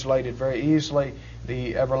translated very easily,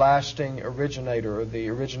 the everlasting originator, or the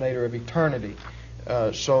originator of eternity.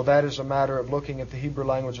 So that is a matter of looking at the Hebrew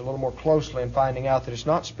language a little more closely and finding out that it's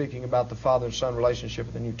not speaking about the Father and Son relationship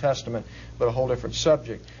of the New Testament, but a whole different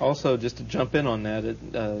subject. Also, just to jump in on that,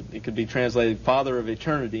 it could be translated Father of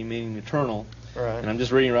eternity, meaning eternal. Right. And I'm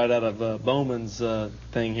just reading right out of Bowman's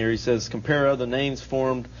thing here. He says, compare other names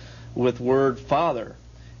formed with word Father.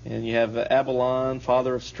 And you have Abalon,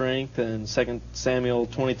 Father of Strength, and 2 Samuel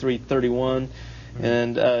 23:31.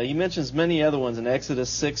 And he mentions many other ones in Exodus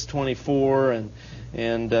 6:24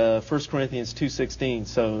 and 1 Corinthians 2:16.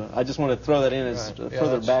 So I just want to throw that in as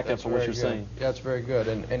further backup for what you're saying. Yeah, it's very good,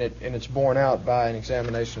 and it's borne out by an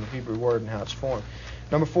examination of the Hebrew word and how it's formed.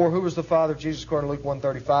 Number 4, who was the father of Jesus according to Luke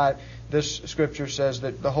 1:35? This scripture says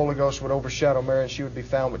that the Holy Ghost would overshadow Mary and she would be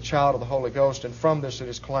found with child of the Holy Ghost, and from this it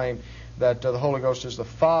is claimed that the Holy Ghost is the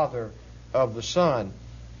Father of the Son.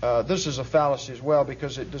 This is a fallacy as well,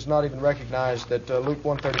 because it does not even recognize that Luke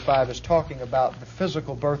 1:35 is talking about the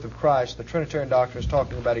physical birth of Christ. The Trinitarian doctrine is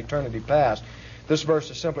talking about eternity past. This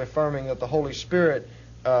verse is simply affirming that the Holy Spirit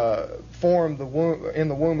formed in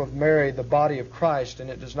the womb of Mary the body of Christ, and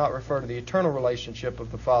it does not refer to the eternal relationship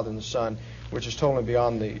of the Father and the Son, which is totally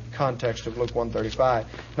beyond the context of Luke 1:35.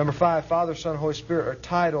 Number 5, Father, Son, Holy Spirit are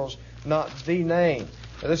titles, not the name.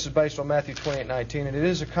 Now, this is based on Matthew 28:19, and it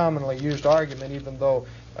is a commonly used argument, even though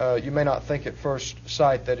you may not think at first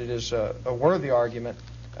sight that it is a worthy argument.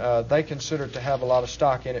 They consider it to have a lot of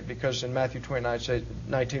stock in it, because in Matthew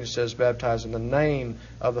 28:19 it says, baptize in the name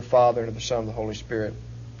of the Father and of the Son and of the Holy Spirit.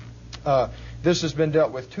 This has been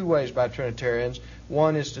dealt with two ways by Trinitarians.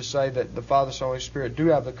 One is to say that the Father, Son, and Holy Spirit do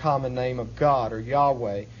have the common name of God, or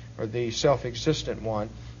Yahweh, or the self-existent one.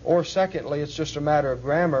 Or secondly, it's just a matter of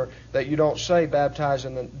grammar that you don't say baptize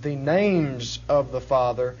in the names of the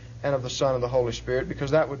Father and of the Son and the Holy Spirit,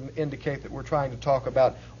 because that would indicate that we're trying to talk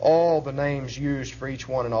about all the names used for each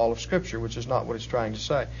one in all of Scripture, which is not what it's trying to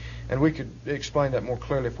say. And we could explain that more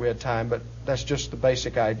clearly if we had time, but that's just the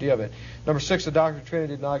basic idea of it. Number 6, the doctrine of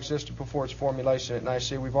Trinity did not exist before its formulation at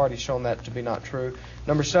Nicaea. We've already shown that to be not true.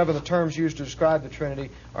 Number 7, the terms used to describe the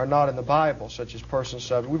Trinity are not in the Bible, such as person,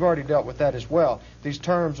 subject. We've already dealt with that as well. These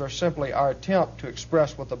terms are simply our attempt to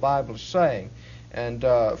express what the Bible is saying. And,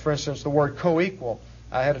 for instance, the word co-equal.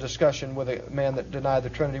 I had a discussion with a man that denied the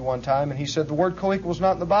Trinity one time, and he said the word co-equal is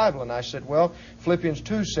not in the Bible. And I said, well, Philippians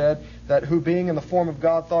 2 said that who being in the form of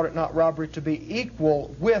God thought it not robbery to be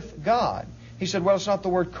equal with God. He said, well, it's not the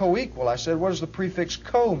word co-equal. I said, what does the prefix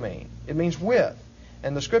co mean? It means with.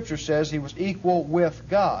 And the Scripture says he was equal with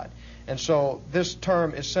God. And so this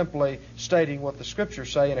term is simply stating what the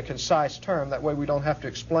Scriptures say in a concise term. That way we don't have to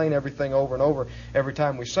explain everything over and over every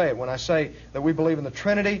time we say it. When I say that we believe in the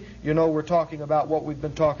Trinity, you know we're talking about what we've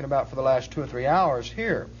been talking about for the last 2 or 3 hours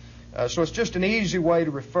here. So it's just an easy way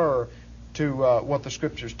to refer to what the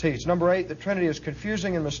Scriptures teach. Number 8, the Trinity is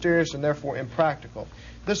confusing and mysterious and therefore impractical.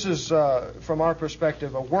 This is, from our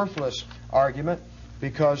perspective, a worthless argument,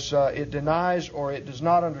 because it denies or it does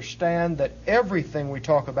not understand that everything we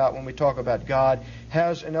talk about when we talk about God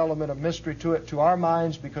has an element of mystery to it to our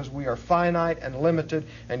minds, because we are finite and limited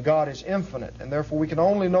and God is infinite. And therefore we can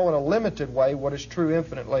only know in a limited way what is true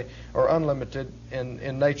infinitely or unlimited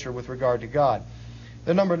in nature with regard to God.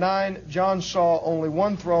 Then number 9, John saw only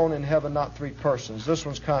one throne in heaven, not 3 persons. This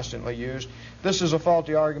one's constantly used. This is a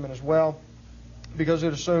faulty argument as well, because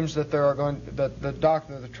it assumes that that the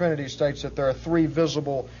doctrine of the Trinity states that there are 3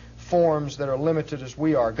 visible forms that are limited as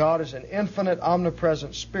we are. God is an infinite,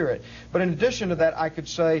 omnipresent spirit. But in addition to that, I could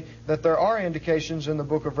say that there are indications in the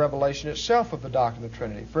book of Revelation itself of the doctrine of the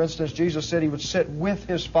Trinity. For instance, Jesus said he would sit with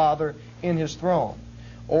his Father in his throne.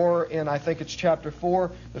 Or in, I think it's chapter 4,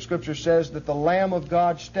 the Scripture says that the Lamb of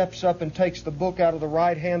God steps up and takes the book out of the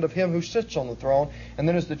right hand of him who sits on the throne. And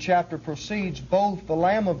then as the chapter proceeds, both the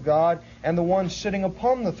Lamb of God and the one sitting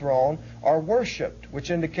upon the throne are worshipped, which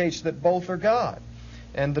indicates that both are God.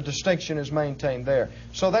 And the distinction is maintained there.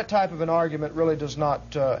 So that type of an argument really does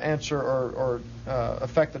not answer or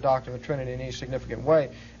affect the doctrine of the Trinity in any significant way.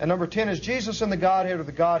 And number 10, is Jesus in the Godhead or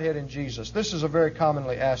the Godhead in Jesus? This is a very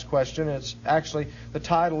commonly asked question. It's actually the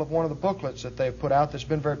title of one of the booklets that they've put out that's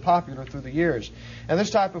been very popular through the years. And this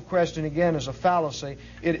type of question, again, is a fallacy.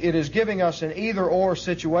 It is giving us an either-or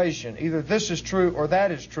situation. Either this is true or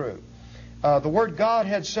that is true. The word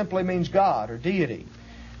Godhead simply means God or deity.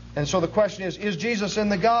 And so the question is Jesus in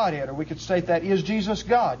the Godhead? Or we could state that, is Jesus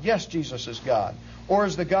God? Yes, Jesus is God. Or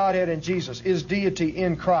is the Godhead in Jesus? Is deity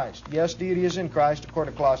in Christ? Yes, deity is in Christ,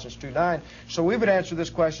 according to Colossians 2:9. So we would answer this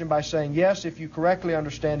question by saying, yes, if you correctly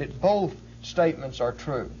understand it, both statements are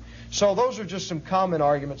true. So those are just some common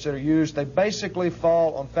arguments that are used. They basically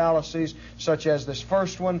fall on fallacies, such as this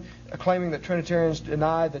first one, claiming that Trinitarians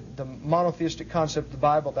deny the monotheistic concept of the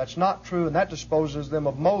Bible. That's not true, and that disposes them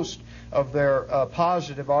of most of their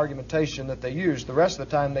positive argumentation that they use. The rest of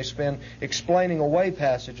the time they spend explaining away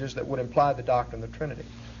passages that would imply the doctrine of the Trinity.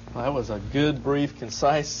 Well, that was a good, brief,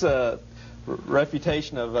 concise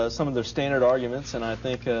refutation of some of their standard arguments, and I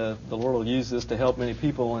think the Lord will use this to help many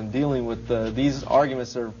people in dealing with these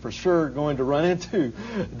arguments they're for sure going to run into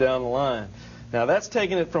down the line. Now, that's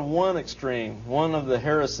taking it from one extreme, one of the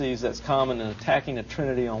heresies that's common in attacking the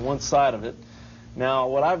Trinity on one side of it. Now,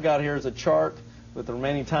 what I've got here is a chart. With the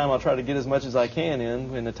remaining time, I'll try to get as much as I can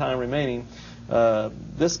in the time remaining.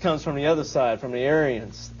 This comes from the other side, from the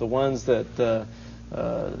Arians, the ones that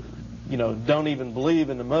don't even believe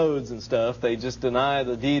in the modes and stuff. They just deny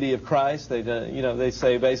the deity of Christ. They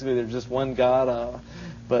say basically there's just one God,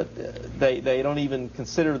 but they don't even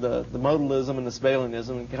consider the modalism and the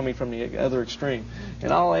Sabellianism coming from the other extreme.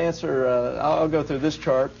 And I'll go through this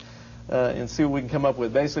chart and see what we can come up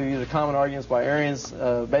with. Basically, these are common arguments by Arians,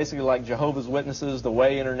 basically like Jehovah's Witnesses, the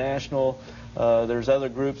Way International. There's other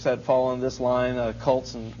groups that fall on this line,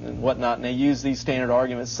 cults and whatnot, and they use these standard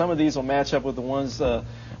arguments. Some of these will match up with the ones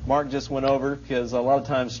Mark just went over, because a lot of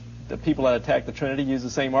times the people that attack the Trinity use the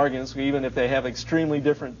same arguments, even if they have extremely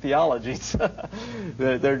different theologies.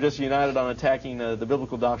 They're just united on attacking the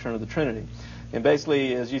biblical doctrine of the Trinity. And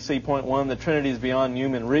basically, as you see, point one, the Trinity is beyond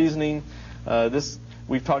human reasoning.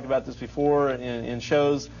 We've talked about this before in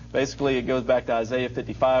shows. Basically, it goes back to Isaiah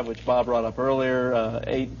 55, which Bob brought up earlier,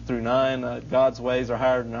 8 through 9. God's ways are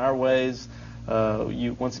higher than our ways.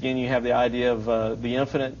 Once again, you have the idea of the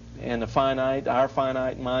infinite and the finite. Our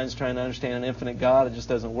finite minds trying to understand an infinite God. It just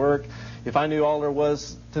doesn't work. If I knew all there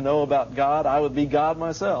was to know about God, I would be God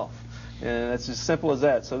myself. And it's as simple as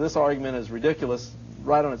that. So this argument is ridiculous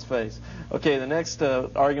right on its face. Okay, the next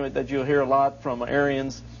argument that you'll hear a lot from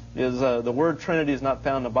Arians is the word Trinity is not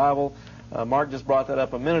found in the Bible. Mark just brought that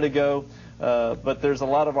up a minute ago. But there's a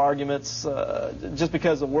lot of arguments. Just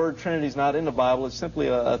because the word Trinity is not in the Bible, it's simply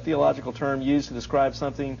a theological term used to describe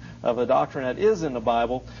something of a doctrine that is in the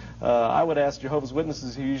Bible. I would ask Jehovah's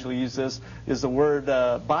Witnesses, who usually use this, is the word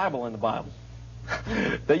Bible in the Bible?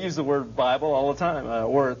 They use the word Bible all the time,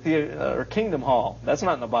 or Kingdom Hall. That's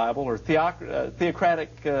not in the Bible, or theocratic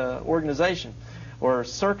organization, or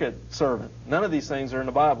circuit servant. None of these things are in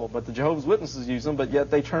the Bible, but the Jehovah's Witnesses use them, but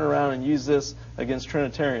yet they turn around and use this against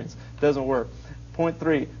Trinitarians. It doesn't work. Point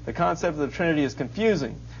 3, the concept of the Trinity is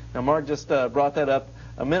confusing. Now, Mark just brought that up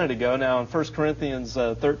a minute ago. Now, in 1 Corinthians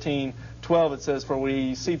 13:12, it says, "For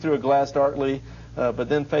we see through a glass darkly, but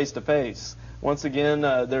then face to face." Once again,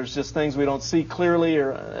 there's just things we don't see clearly,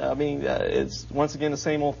 it's once again the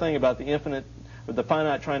same old thing about the infinite, or the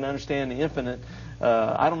finite trying to understand the infinite.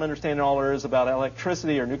 I don't understand all there is about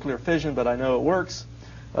electricity or nuclear fission, but I know it works.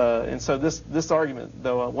 And so this argument,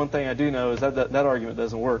 though, one thing I do know is that argument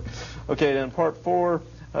doesn't work. Okay, then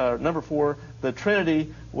number 4, the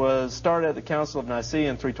Trinity was started at the Council of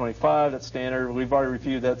Nicaea in 325. That's standard. We've already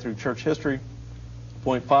reviewed that through church history.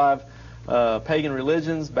 Point 5, pagan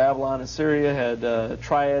religions, Babylon and Syria, had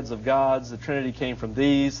triads of gods. The Trinity came from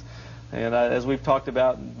these. And as we've talked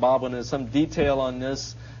about, Bob went into some detail on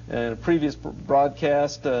this in a previous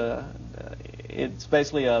broadcast. It's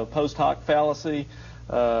basically a post hoc fallacy.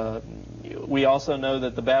 We also know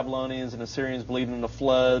that the Babylonians and Assyrians believed in the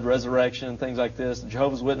flood, resurrection, things like this. The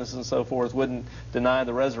Jehovah's Witnesses and so forth wouldn't deny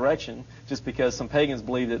the resurrection just because some pagans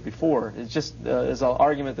believed it before. It's just is an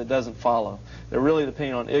argument that doesn't follow. They're really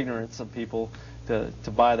depending on ignorance of people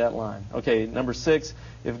to buy that line. Okay, number 6,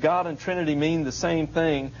 if God and Trinity mean the same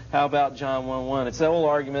thing, how about John 1:1? It's that old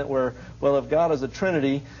argument where, well, if God is a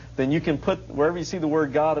Trinity, then you can put, wherever you see the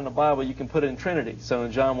word God in the Bible, you can put it in Trinity. So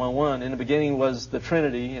in John 1:1, in the beginning was the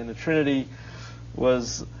Trinity, and the Trinity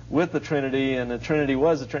was with the Trinity, and the Trinity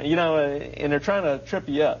was the Trinity. And they're trying to trip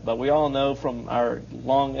you up. But we all know from our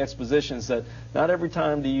long expositions that not every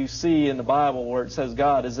time do you see in the Bible where it says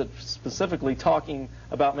God is it specifically talking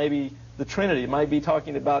about maybe the Trinity. It might be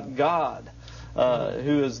talking about God,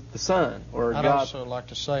 who is the Son, or I'd God. also like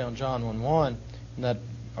to say on John 1:1, and that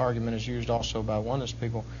argument is used also by oneness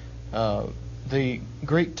people, the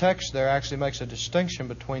Greek text there actually makes a distinction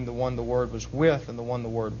between the one the Word was with and the one the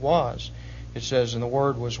Word was. It says, and the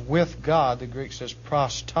Word was with God. The Greek says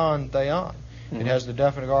proston theon. It has the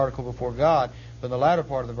definite article before God. But in the latter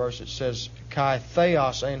part of the verse it says kai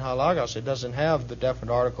theos ein halagos. It doesn't have the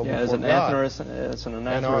definite article before God. It's an anarthrous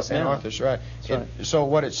noun. Anarthrous, right. So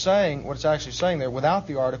what it's actually saying there, without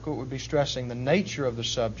the article, it would be stressing the nature of the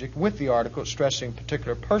subject. With the article, it's stressing a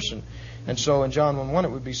particular person. And so in John 1:1,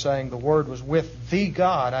 it would be saying the Word was with the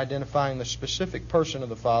God, identifying the specific person of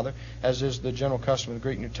the Father, as is the general custom of the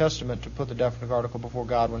Greek New Testament to put the definite article before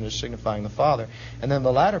God when it is signifying the Father. And then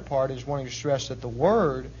the latter part is wanting to stress that the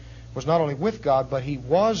Word was not only with God, but He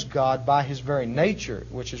was God by His very nature,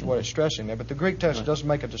 which is what it's stressing there. But the Greek text doesn't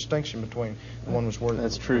make a distinction between the one was with.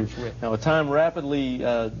 That's true. Now, with time rapidly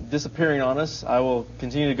disappearing on us, I will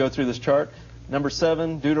continue to go through this chart. Number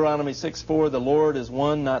 7, Deuteronomy 6:4, the Lord is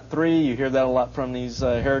one, not three. You hear that a lot from these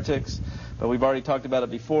heretics. But we've already talked about it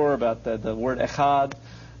before, about the word echad.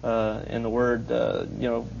 And the word,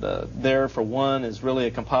 there for one is really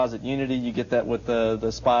a composite unity. You get that with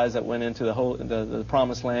the spies that went into the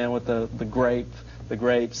promised land with the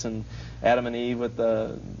grapes, and Adam and Eve with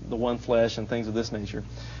the one flesh and things of this nature.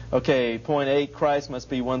 Okay, point 8, Christ must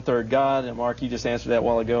be 1/3 God. And Mark, you just answered that a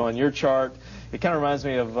while ago on your chart. It kind of reminds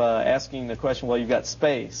me of asking the question, well, you've got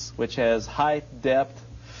space, which has height, depth,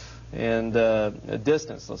 and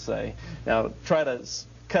distance, let's say. Now, try to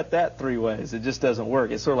cut that 3 ways. It just doesn't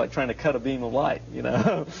work. It's sort of like trying to cut a beam of light,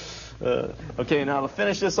 Okay, now to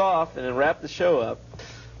finish this off and then wrap the show up,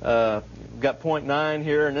 we've got point 9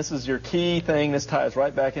 here, and this is your key thing. This ties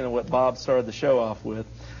right back into what Bob started the show off with.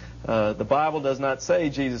 The Bible does not say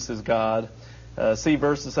Jesus is God. See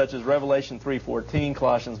verses such as Revelation 3:14,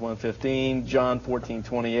 Colossians 1:15, John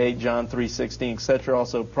 14:28, John 3:16, etc.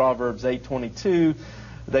 Also Proverbs 8:22.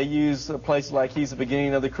 They use places like He's the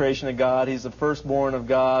beginning of the creation of God, He's the firstborn of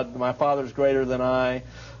God, my Father's greater than I,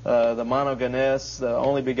 the monogenes, the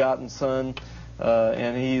only begotten Son,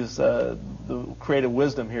 and He's the creative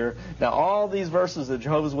wisdom here. Now, all these verses that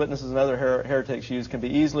Jehovah's Witnesses and other heretics use can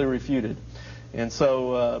be easily refuted. And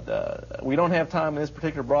so we don't have time in this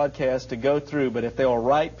particular broadcast to go through, but if they will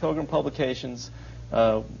write Pilgrim Publications,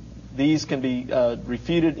 these can be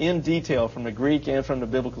refuted in detail from the Greek and from the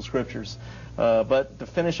biblical scriptures. But to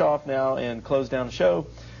finish off now and close down the show,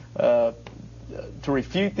 to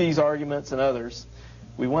refute these arguments and others,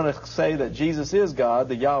 we want to say that Jesus is God,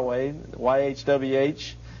 the Yahweh,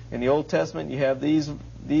 YHWH. In the Old Testament, you have these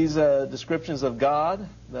descriptions of God,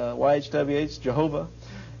 the YHWH, Jehovah,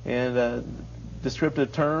 and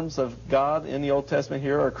descriptive terms of God in the Old Testament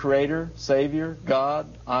here are Creator, Savior, God,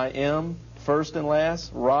 I am, first and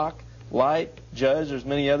last, rock, light, judge. There's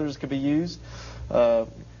many others that could be used.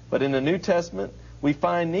 But in the New Testament, we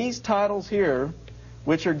find these titles here,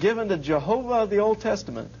 which are given to Jehovah of the Old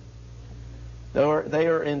Testament. They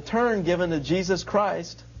are in turn given to Jesus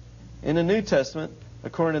Christ in the New Testament,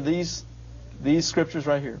 according to these scriptures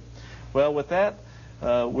right here. Well, with that,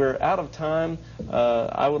 we're out of time.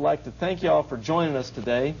 I would like to thank you all for joining us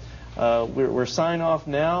today. We're signing off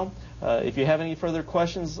now. If you have any further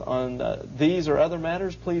questions on these or other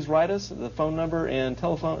matters, please write us. The phone number and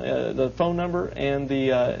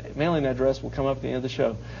the mailing address will come up at the end of the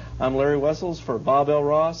show. I'm Larry Wessels for Bob L.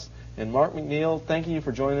 Ross and Mark McNeil. Thanking you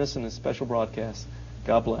for joining us in this special broadcast.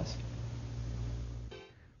 God bless.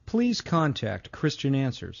 Please contact Christian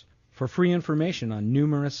Answers for free information on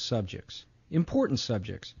numerous subjects. Important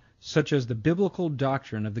subjects, such as the biblical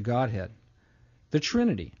doctrine of the Godhead, the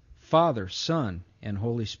Trinity, Father, Son, and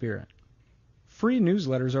Holy Spirit. Free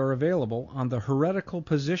newsletters are available on the heretical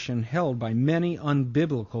position held by many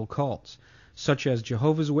unbiblical cults, such as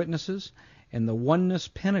Jehovah's Witnesses and the Oneness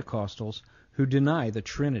Pentecostals who deny the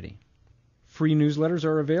Trinity. Free newsletters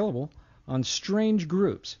are available on strange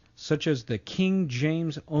groups, such as the King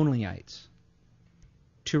James Onlyites.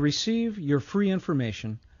 To receive your free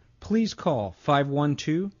information, please call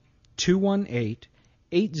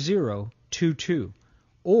 512-218-8022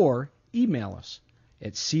 or email us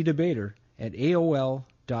at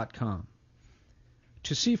cdebater@aol.com.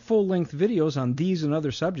 To see full-length videos on these and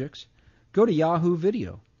other subjects, go to Yahoo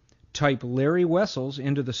Video, type Larry Wessels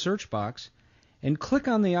into the search box, and click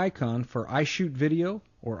on the icon for iShoot Video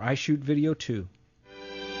or iShoot Video 2.